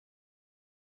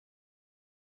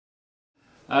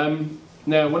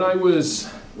Now, when I was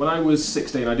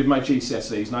 16, I did my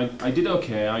GCSEs, and I did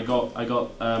okay. I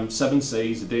got 7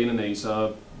 C's, a D and an E,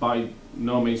 so by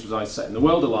no means was I setting the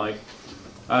world alight.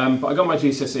 But I got my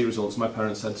GCSE results, and my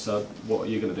parents said, "So, what are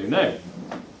you going to do now?"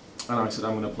 And I said,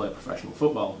 "I'm going to play professional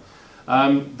football."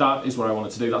 That is what I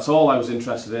wanted to do. That's all I was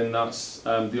interested in. That's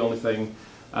the only thing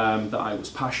that I was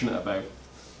passionate about.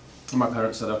 And my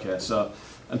parents said, "Okay, so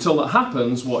until that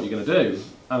happens, what are you going to do?"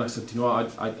 And I said, "You know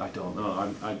what, I don't know.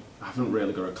 I haven't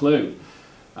really got a clue."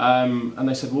 And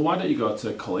they said, "Well, why don't you go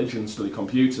to college and study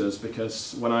computers?"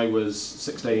 Because when I was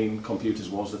 16, computers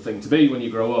was the thing to be when you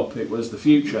grow up. It was the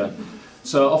future.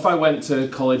 So off I went to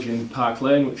college in Park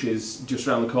Lane, which is just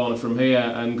around the corner from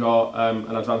here, and got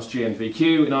an advanced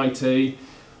GNVQ in IT.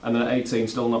 And then at 18,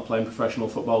 still not playing professional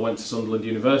football, went to Sunderland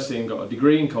University and got a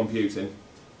degree in computing.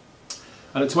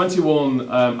 And at 21,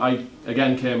 I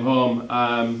again came home,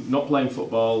 not playing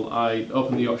football. I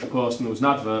opened the Yorkshire Post and there was an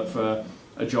advert for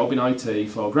a job in IT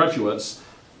for graduates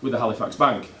with the Halifax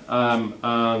Bank. And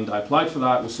I applied for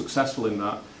that, was successful in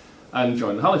that, and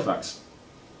joined the Halifax,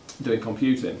 doing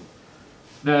computing.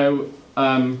 Now,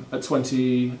 at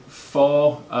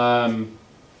 24,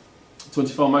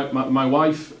 my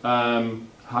wife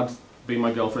had been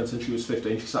my girlfriend since she was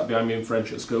 15. She sat behind me in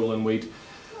French at school, and we'd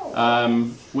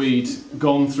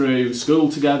gone through school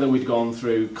together, we'd gone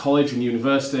through college and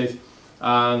university,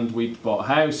 and we'd bought a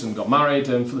house and got married,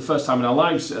 and for the first time in our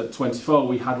lives at 24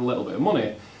 we had a little bit of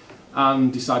money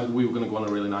and decided we were going to go on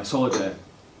a really nice holiday.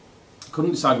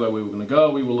 Couldn't decide where we were going to go.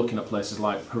 We were looking at places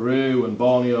like Peru and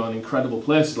Borneo and incredible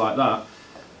places like that,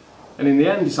 and in the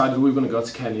end decided we were going to go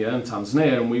to Kenya and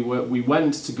Tanzania, and we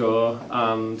went to go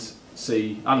and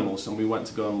see animals, and we went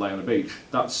to go and lay on a beach.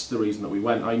 That's the reason that we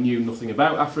went. I knew nothing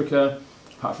about Africa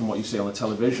apart from what you see on the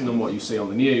television and what you see on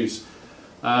the news.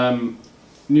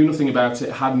 Knew nothing about it,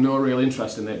 had no real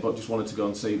interest in it, but just wanted to go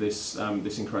and see this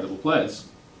incredible place.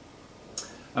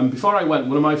 And before I went,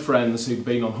 one of my friends who'd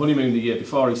been on honeymoon the year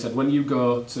before, he said, when you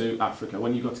go to Africa,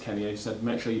 when you go to Kenya, he said,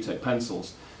 make sure you take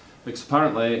pencils, because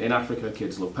apparently in Africa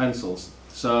kids love pencils.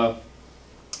 So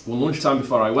one lunchtime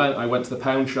before I went to the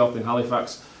pound shop in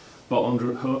Halifax, bought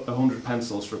 100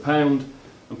 pencils for £1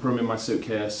 and put them in my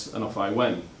suitcase, and off I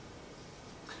went.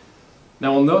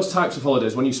 Now, on those types of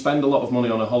holidays, when you spend a lot of money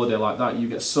on a holiday like that, you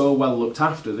get so well looked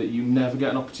after that you never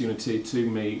get an opportunity to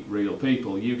meet real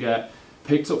people. You get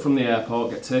picked up from the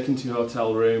airport, get taken to your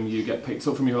hotel room, you get picked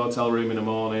up from your hotel room in the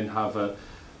morning, have a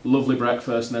lovely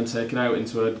breakfast, and then taken out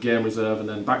into a game reserve and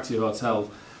then back to your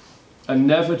hotel, and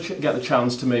never get the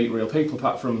chance to meet real people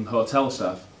apart from hotel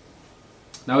staff.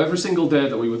 Now, every single day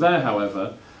that we were there,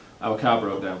 however, our car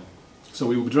broke down. So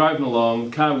we would be driving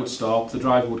along, the car would stop, the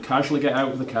driver would casually get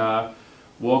out of the car,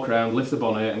 walk around, lift the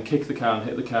bonnet and kick the car and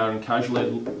hit the car and casually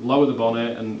lower the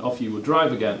bonnet, and off you would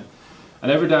drive again.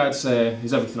 And every day I'd say,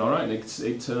 "Is everything alright?" And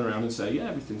he'd turn around and say, "Yeah,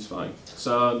 everything's fine."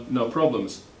 So, no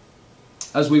problems.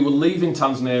 As we were leaving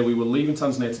Tanzania,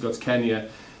 to go to Kenya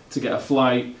to get a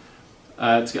flight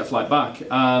back,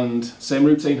 and same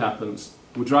routine happens.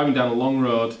 We're driving down a long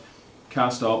road, car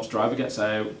stops, driver gets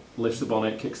out, lifts the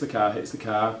bonnet, kicks the car, hits the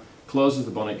car, closes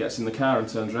the bonnet, gets in the car and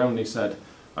turns around and he said,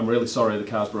 "I'm really sorry, the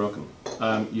car's broken.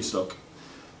 You're stuck."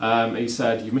 He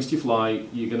said, "You've missed your flight,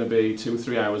 you're going to be 2 or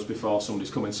 3 hours before somebody's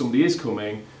coming. Somebody is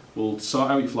coming, we'll sort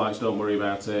out your flights, don't worry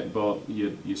about it, but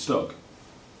you're stuck."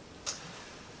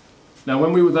 Now,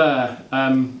 when we were there,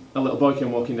 a little boy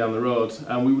came walking down the road,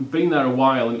 and we'd been there a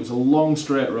while, and it was a long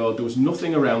straight road. There was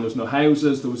nothing around, there was no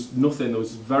houses, there was nothing, there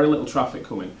was very little traffic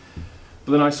coming.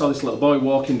 But then I saw this little boy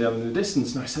walking down in the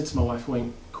distance, and I said to my wife,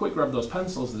 "Quick, grab those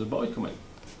pencils, there's a boy coming."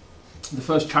 The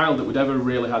first child that we'd ever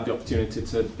really had the opportunity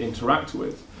to interact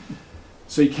with.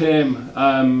 So he came,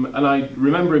 and I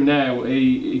remember him now.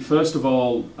 He first of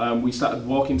all, we started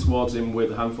walking towards him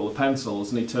with a handful of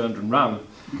pencils, and he turned and ran.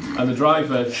 And the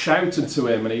driver shouted to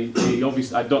him, and he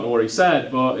obviously, I don't know what he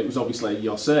said, but it was obviously,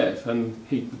 "You're safe." And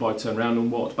the boy turned around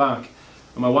and walked back.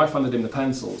 And my wife handed him the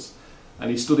pencils, and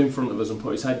he stood in front of us and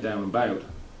put his head down and bowed.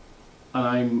 And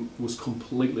I was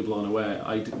completely blown away.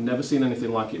 I'd never seen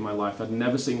anything like it in my life. I'd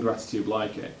never seen gratitude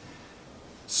like it.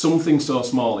 Something so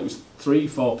small, it was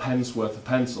 3-4 pence worth of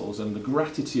pencils, and the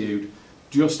gratitude,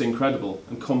 just incredible,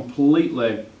 and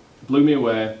completely blew me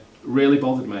away, really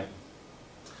bothered me.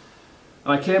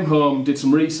 And I came home, did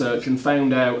some research, and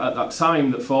found out at that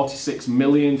time that 46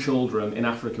 million children in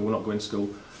Africa were not going to school.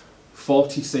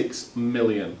 46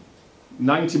 million.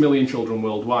 90 million children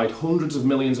worldwide, hundreds of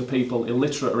millions of people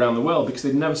illiterate around the world because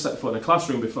they'd never set foot in a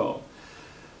classroom before.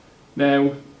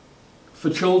 Now, for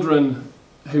children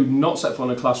who'd not set foot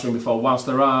in a classroom before, whilst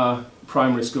there are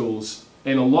primary schools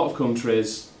in a lot of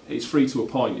countries it's free to a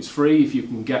point. It's free if you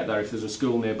can get there, if there's a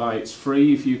school nearby. It's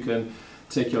free if you can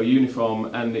take your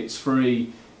uniform, and it's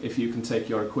free if you can take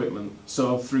your equipment.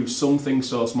 So through something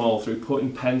so small, through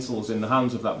putting pencils in the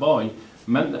hands of that boy,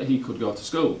 meant that he could go to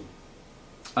school.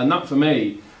 And that for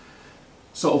me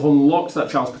sort of unlocked that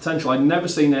child's potential. I'd never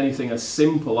seen anything as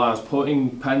simple as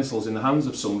putting pencils in the hands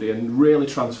of somebody and really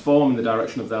transforming the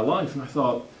direction of their life. And I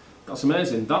thought, that's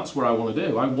amazing, that's what I want to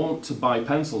do. I want to buy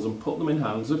pencils and put them in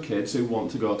hands of kids who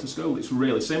want to go to school. It's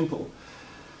really simple.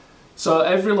 So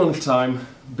every lunchtime,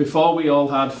 before we all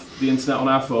had the internet on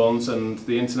our phones and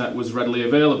the internet was readily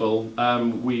available,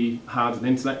 we had an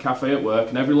internet cafe at work,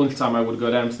 and every lunchtime I would go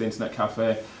down to the internet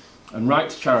cafe and write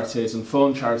to charities and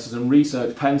phone charities and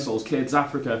research pencils, Kids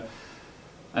Africa.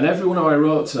 And everyone who I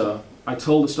wrote to, I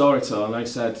told the story to, and I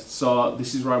said, so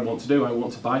this is what I want to do. I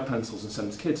want to buy pencils and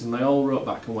send to kids. And they all wrote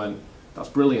back and went, that's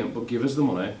brilliant, but give us the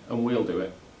money and we'll do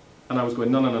it. And I was going,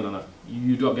 no,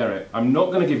 you don't get it. I'm not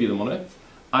going to give you the money.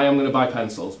 I am going to buy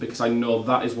pencils because I know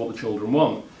that is what the children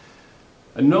want.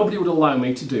 And nobody would allow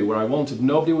me to do what I wanted.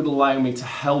 Nobody would allow me to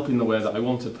help in the way that I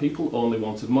wanted. People only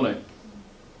wanted money.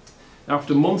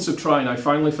 After months of trying, I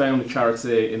finally found a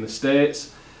charity in the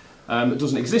States that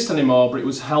doesn't exist anymore, but it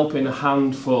was helping a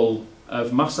handful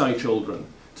of Maasai children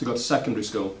to go to secondary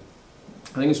school. I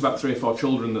think it was about 3 or 4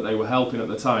 children that they were helping at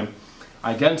the time.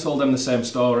 I again told them the same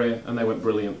story, and they went,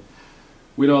 brilliant.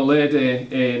 We know a lady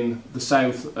in the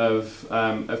south of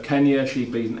Kenya.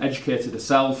 She'd been educated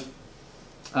herself,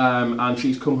 and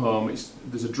she's come home.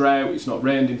 There's a drought, it's not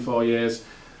rained in 4 years,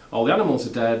 all the animals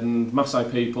are dead, and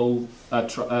Maasai people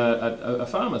are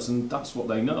farmers, and that's what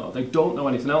they know. They don't know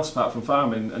anything else apart from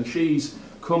farming, and she's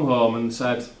come home and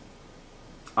said,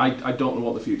 I don't know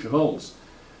what the future holds,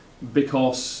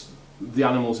 because the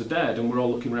animals are dead, and we're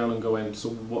all looking around and going, so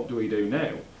what do we do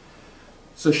now?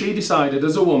 So she decided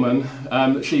as a woman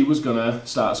that she was going to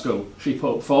start a school. She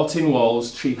put up 14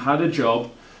 walls, she had a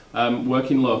job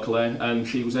working locally, and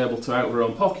she was able to, out of her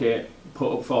own pocket,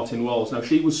 put up 14 walls. Now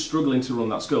she was struggling to run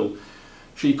that school.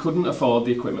 She couldn't afford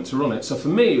the equipment to run it. So for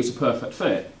me it was a perfect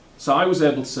fit. So I was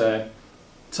able to say,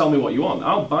 tell me what you want.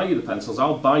 I'll buy you the pencils,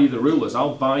 I'll buy you the rulers,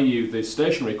 I'll buy you the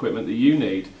stationery equipment that you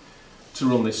need to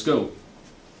run this school.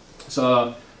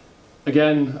 So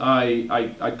again,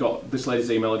 I got this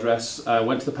lady's email address,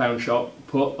 went to the pound shop,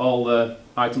 put all the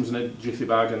items in a jiffy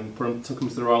bag and took them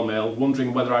to the Royal Mail,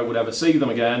 wondering whether I would ever see them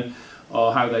again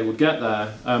or how they would get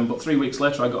there. But 3 weeks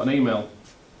later I got an email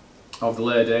of the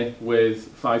lady with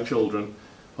 5 children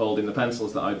holding the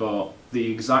pencils that I bought, the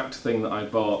exact thing that I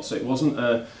bought. So it wasn't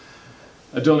a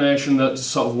donation that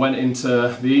sort of went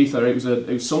into the ether. It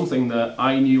was something that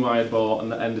I knew I had bought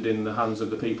and that ended in the hands of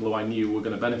the people who I knew were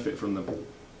going to benefit from them.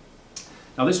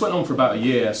 Now this went on for about a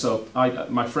year, so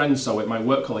my friends saw it, my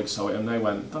work colleagues saw it, and they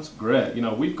went, that's great, you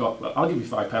know, I'll give you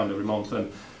 £5 every month,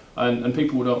 and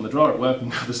people would open the drawer at work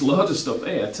and go, there's loads of stuff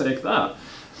here, take that.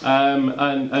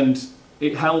 And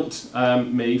it helped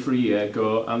me for a year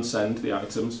go and send the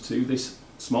items to this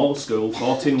small school,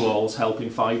 14 walls, helping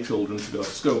 5 children to go to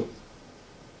school.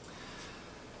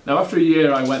 Now after a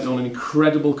year I went on an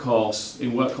incredible course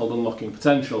in work called Unlocking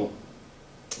Potential.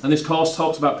 And this course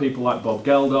talked about people like Bob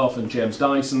Geldof and James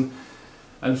Dyson,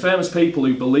 and famous people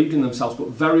who believed in themselves, but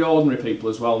very ordinary people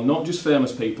as well, not just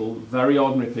famous people, very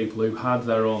ordinary people who had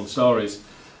their own stories,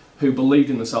 who believed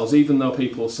in themselves, even though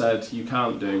people said you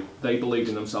can't do, they believed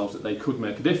in themselves that they could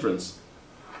make a difference.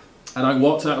 And I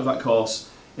walked out of that course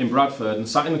in Bradford and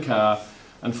sat in the car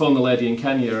and phoned the lady in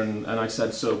Kenya, and I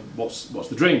said, so what's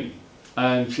the dream?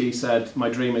 And she said, my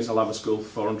dream is I'll have a school for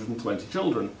 420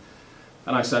 children.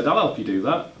 And I said, I'll help you do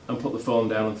that, and put the phone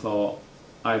down and thought,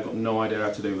 I've got no idea how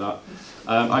to do that.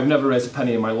 I've never raised a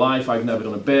penny in my life, I've never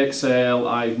done a bake sale,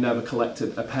 I've never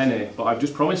collected a penny, but I've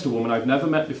just promised a woman I've never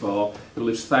met before, who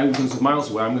lives thousands of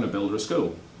miles away, I'm going to build her a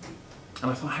school.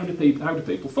 And I thought, how do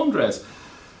people fundraise?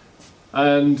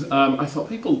 And I thought,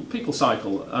 people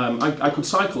cycle. I could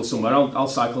cycle somewhere. I'll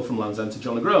cycle from Land's End to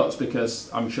John O'Groats, because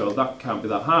I'm sure that can't be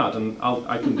that hard, and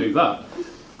I can do that.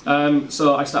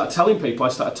 So I started telling people. I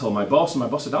started telling my boss, and my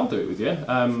boss said, I'll do it with you.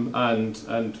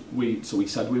 So we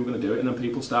said we were going to do it, and then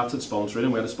people started sponsoring,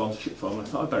 and we had a sponsorship form. And I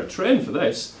thought, I'd better train for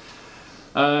this.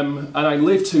 And I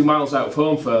lived 2 miles out of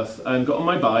Holmfirth and got on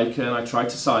my bike, and I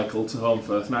tried to cycle to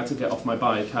Holmfirth, and I had to get off my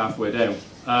bike halfway down,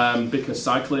 because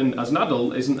cycling as an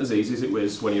adult isn't as easy as it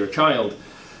was when you're a child.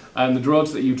 And the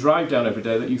roads that you drive down every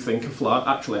day that you think are flat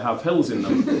actually have hills in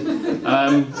them.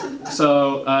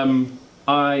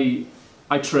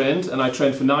 I trained, and I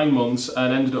trained for 9 months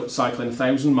and ended up cycling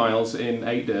 1,000 miles in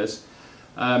 8 days,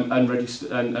 and raised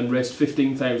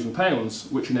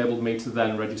 £15,000, which enabled me to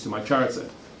then register my charity.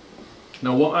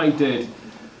 Now what I did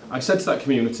I said to that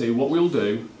community, what we'll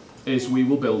do is we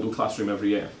will build a classroom every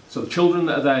year. So the children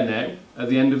that are there now, at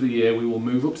the end of the year, we will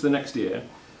move up to the next year.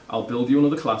 I'll build you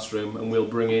another classroom and we'll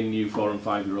bring in new 4 and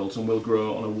 5 year olds and we'll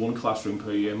grow on a 1 classroom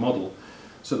per year model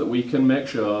so that we can make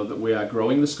sure that we are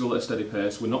growing the school at a steady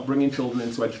pace. We're not bringing children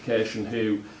into education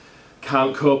who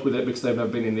can't cope with it because they've never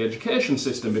been in the education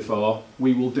system before.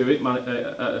 We will do it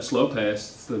at a slow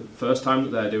pace. It's the first time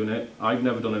that they're doing it. I've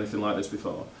never done anything like this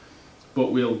before.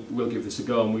 But we'll give this a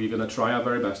go and we're going to try our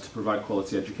very best to provide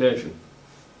quality education.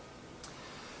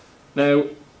 Now,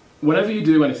 whenever you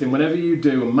do anything, whenever you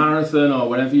do a marathon or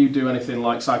whenever you do anything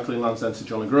like cycling Land's End to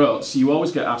John O'Groats, you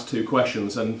always get asked 2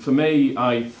 questions. And for me,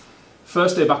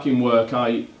 first day back in work,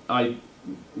 I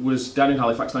was down in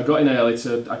Halifax and I got in early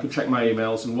I could check my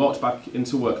emails and walked back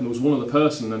into work, and there was one other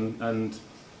person and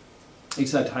he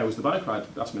said, "How was the bike ride?"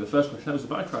 Asked me the first question, "How was the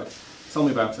bike ride? Tell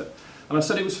me about it." And I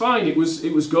said it was fine, it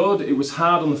was good, it was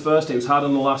hard on the first day, it was hard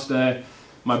on the last day.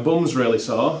 My bum's really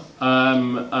sore,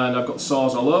 and I've got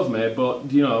sores all over me, but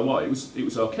you know what, it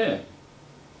was okay.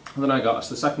 And then I got asked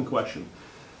the second question,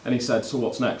 and he said, "So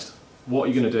what's next? What are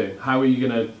you going to do? How are you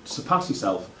going to surpass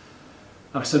yourself?"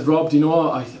 And I said, "Rob, do you know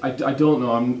what, I don't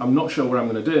know, I'm not sure what I'm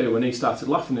going to do." And he started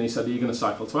laughing and he said, "Are you going to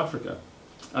cycle to Africa?"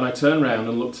 And I turned around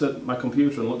and looked at my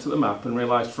computer and looked at the map and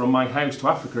realised from my house to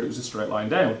Africa it was a straight line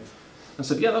down. I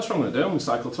said, "Yeah, that's what I'm going to do, I'm going to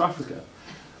cycle to Africa.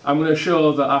 I'm going to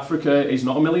show that Africa is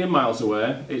not a million miles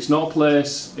away, it's not a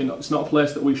place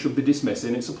that we should be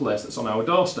dismissing, it's a place that's on our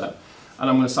doorstep. And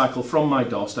I'm going to cycle from my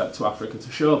doorstep to Africa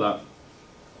to show that."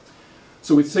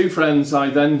 So with 2 friends,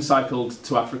 I then cycled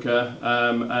to Africa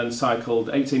and cycled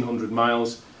 1,800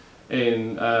 miles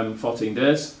in 14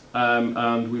 days,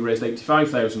 and we raised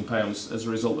 £85,000 as a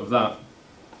result of that.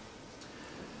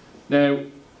 Now,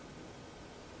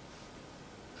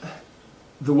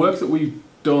 the work that we've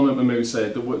done at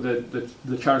Mamousi,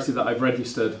 the charity that I've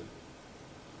registered,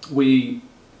 we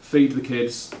feed the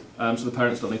kids so the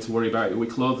parents don't need to worry about it. We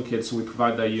clothe the kids, so we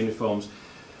provide their uniforms.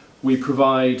 We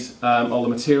provide all the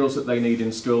materials that they need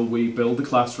in school. We build the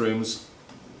classrooms.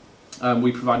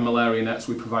 We provide malaria nets.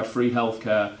 We provide free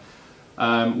healthcare.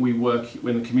 We work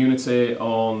in the community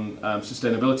on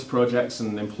sustainability projects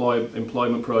and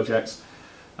employment projects.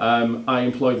 I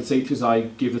employ the teachers, I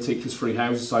give the teachers free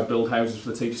houses, I build houses for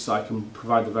the teachers so I can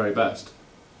provide the very best.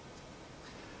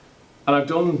 And I've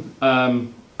done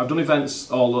events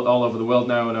all over the world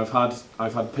now, and I've had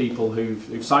people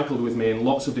who've cycled with me in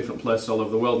lots of different places all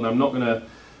over the world, and I'm not going to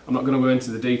go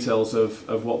into the details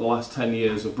of what the last 10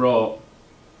 years have brought.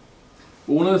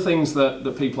 But one of the things that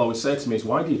people always say to me is,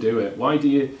 why do you do it? Why do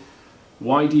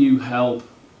you help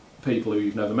people who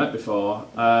you've never met before?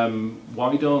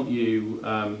 Why don't you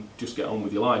just get on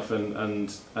with your life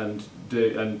and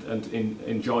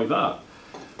enjoy that?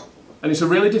 And it's a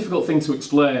really difficult thing to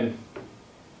explain.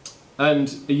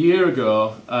 And a year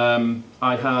ago, I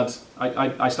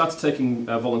started taking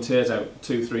volunteers out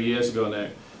 2-3 years ago now,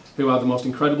 who are the most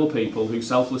incredible people who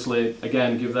selflessly,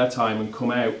 again, give their time and come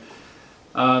out.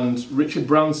 And Richard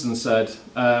Branson said,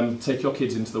 "Take your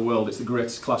kids into the world, it's the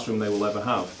greatest classroom they will ever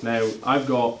have." Now, I've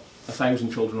got 1,000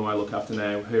 children who I look after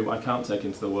now who I can't take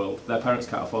into the world. Their parents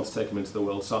can't afford to take them into the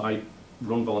world, so I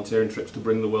run volunteering trips to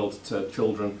bring the world to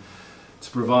children,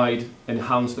 to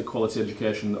enhance the quality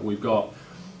education that we've got.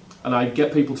 And I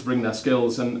get people to bring their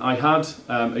skills, and I had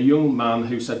a young man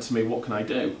who said to me, "What can I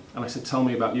do?" And I said, "Tell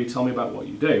me about you, tell me about what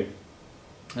you do."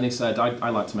 And he said, I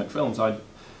like to make films, I'm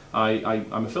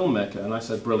a filmmaker. And I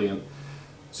said, "Brilliant.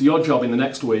 So your job in the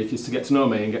next week is to get to know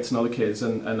me and get to know the kids,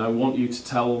 and I want you to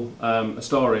tell a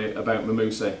story about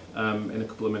Mamousi in a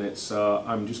couple of minutes. So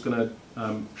I'm just going to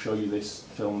show you this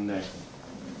film now."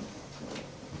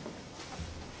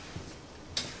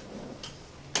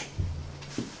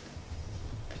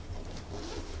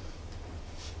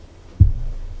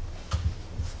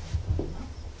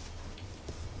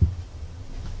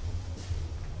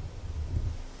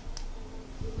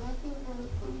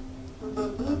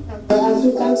 The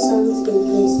African sounds in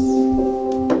place.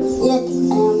 Yet I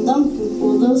am thankful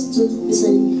for those two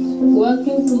beside me,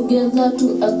 working together to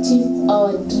achieve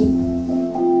our dream.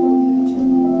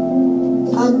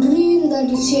 A dream that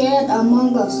is shared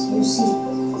among us, you see.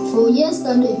 For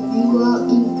yesterday we were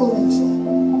in poverty,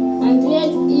 and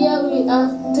yet here we are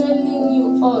telling you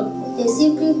all the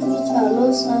secret which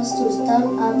allows us to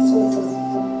stand up so tall.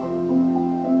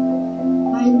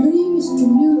 My dream is to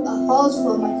build a house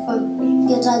for my family,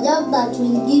 get a job that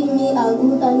will give me a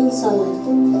good earning salary,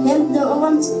 help the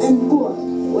orphans and poor,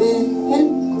 where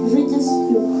help reaches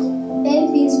few, pay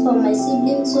fees for my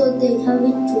siblings so they have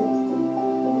it too.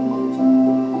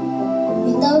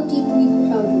 Without it, we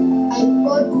crowded. I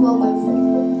fought for my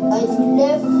food. I feel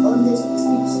left on the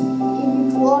streets.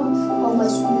 proud of my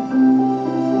school.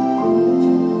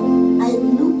 I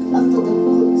look after the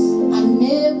kids.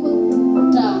 Unable to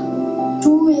turn,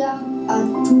 too young and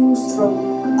too strong,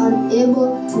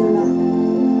 unable to learn.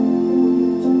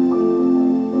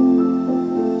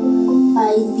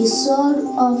 I be sold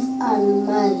off and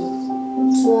married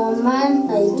to a man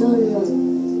I don't know.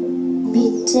 Be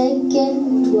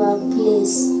taken to a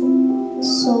place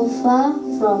so far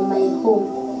from my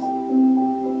home.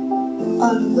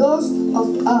 And those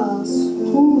of us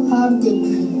who have the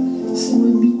dream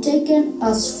will be taken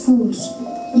as fools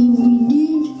if we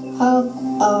did have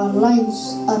our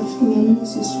lives at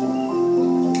Memusis.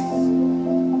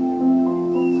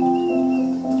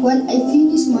 When I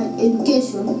finish my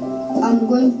education, I'm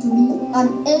going to be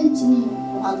an engineer,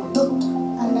 a doctor,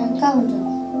 an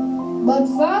accountant. But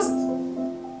first,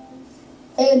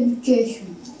 education.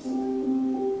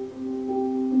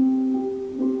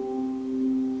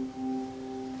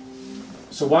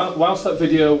 So whilst that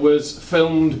video was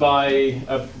filmed by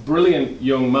a brilliant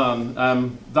young man,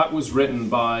 that was written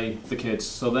by the kids.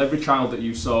 So every child that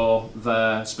you saw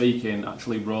there speaking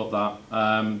actually wrote that.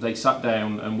 They sat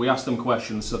down and we asked them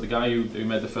questions. So the guy who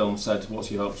made the film said, what's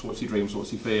your hopes, what's your dreams,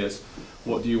 what's your fears,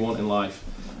 what do you want in life?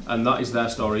 And that is their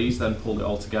story. He's then pulled it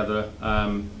all together,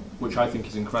 which I think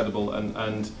is incredible.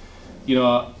 And you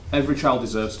know, every child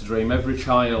deserves to dream. Every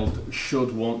child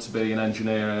should want to be an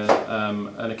engineer,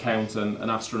 an accountant,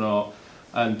 an astronaut.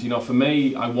 And you know, for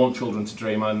me, I want children to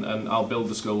dream, and I'll build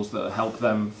the schools that help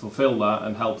them fulfil that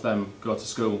and help them go to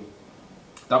school.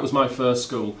 That was my first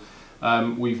school.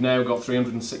 We've now got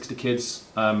 360 kids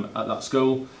at that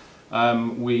school.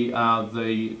 We are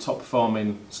the top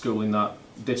performing school in that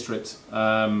district,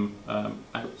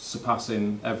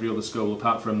 surpassing every other school,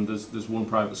 apart from there's one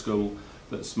private school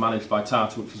that's managed by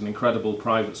TAT, which is an incredible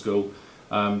private school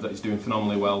that is doing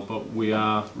phenomenally well, but we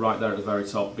are right there at the very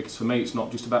top, because for me it's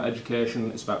not just about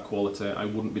education, it's about quality. I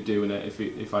wouldn't be doing it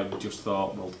if I just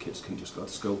thought, well, the kids can just go to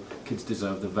school. Kids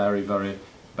deserve the very, very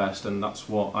best, and that's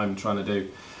what I'm trying to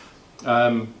do.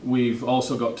 I've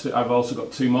also got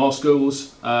two more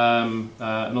schools,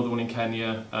 another one in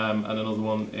Kenya and another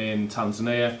one in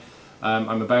Tanzania.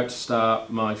 I'm about to start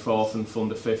my fourth and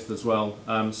fund a fifth as well.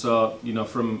 So, you know,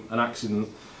 from an accident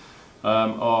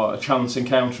or a chance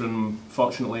encounter, and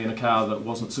fortunately in a car that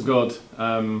wasn't so good,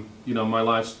 you know, my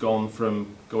life's gone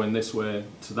from going this way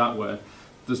to that way.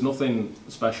 There's nothing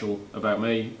special about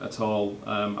me at all.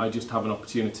 I just have an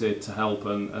opportunity to help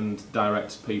and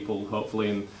direct people, hopefully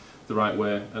in the right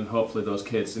way, and hopefully those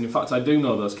kids, and in fact I do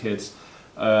know those kids,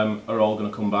 are all going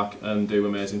to come back and do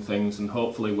amazing things, and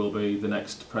hopefully will be the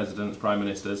next presidents, prime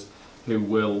ministers, who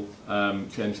will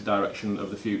change the direction of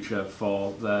the future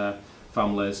for their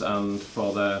families and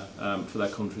for their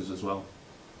countries as well.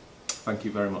 Thank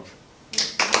you very much.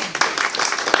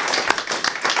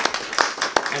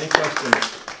 Any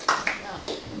questions?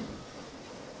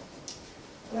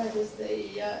 Where does the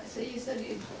so you said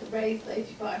you raised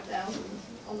 85,000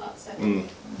 on that second,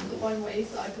 the one where you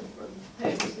cycled from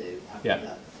home to Africa.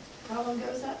 Yeah. How long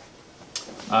ago was that?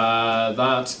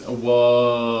 That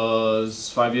was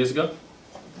 5 years ago.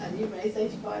 And you raised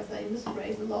 85, so you must have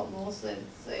raised a lot more since.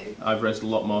 So I've raised a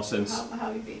lot more since. How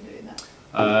have you been doing that?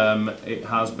 It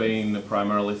has been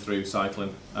primarily through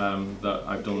cycling that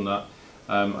I've done that.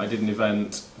 I did an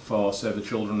event for Save the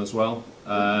Children as well,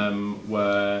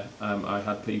 where I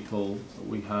had people,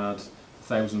 we had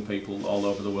 1,000 people all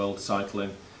over the world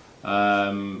cycling.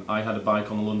 I had a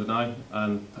bike on the London Eye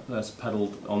and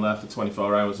pedalled on there for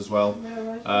 24 hours as well,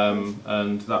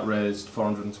 and that raised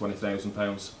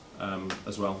 £420,000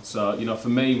 as well. So, you know, for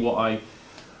me, what I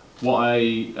how are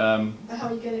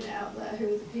you getting it out there?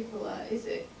 Who are the people? Is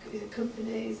it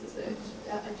companies? Is it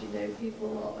do you know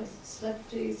people or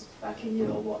celebrities backing you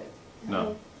or what?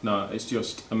 No, it's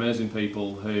just amazing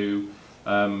people who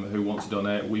want to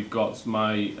donate. We've got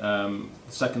my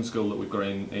second school that we've got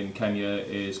in Kenya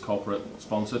is corporate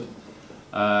sponsored.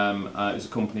 It's a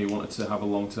company who wanted to have a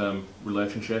long-term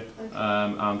relationship,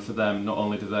 and for them, not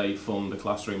only do they fund a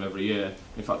classroom every year,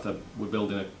 in fact we're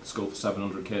building a school for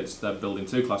 700 kids, they're building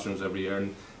 2 classrooms every year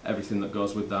and everything that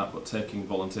goes with that, but taking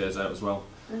volunteers out as well.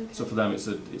 Okay. So for them it's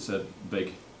a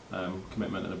big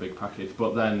commitment and a big package.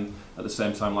 But then at the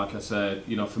same time, like I said,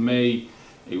 you know, for me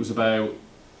it was about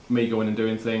me going and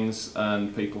doing things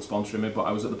and people sponsoring me, but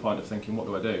I was at the point of thinking, what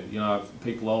do I do? You know,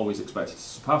 people always expect you to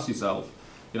surpass yourself.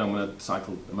 You know, I'm going to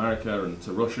cycle America and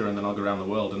to Russia, and then I'll go around the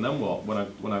world, and then what when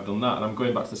I've done that? And I'm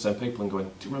going back to the same people and going,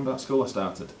 do you remember that school I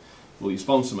started? Will you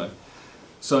sponsor me?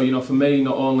 So, you know, for me,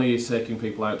 not only is taking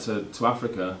people out to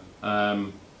Africa,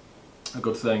 a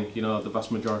good thing. You know, the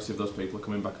vast majority of those people are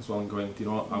coming back as well and going, do you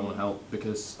know what, I want to help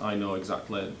because I know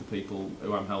exactly the people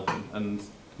who I'm helping, and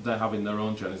they're having their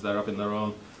own journeys, they're having their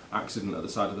own accident at the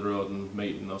side of the road and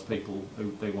meeting those people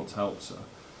who they want to help. So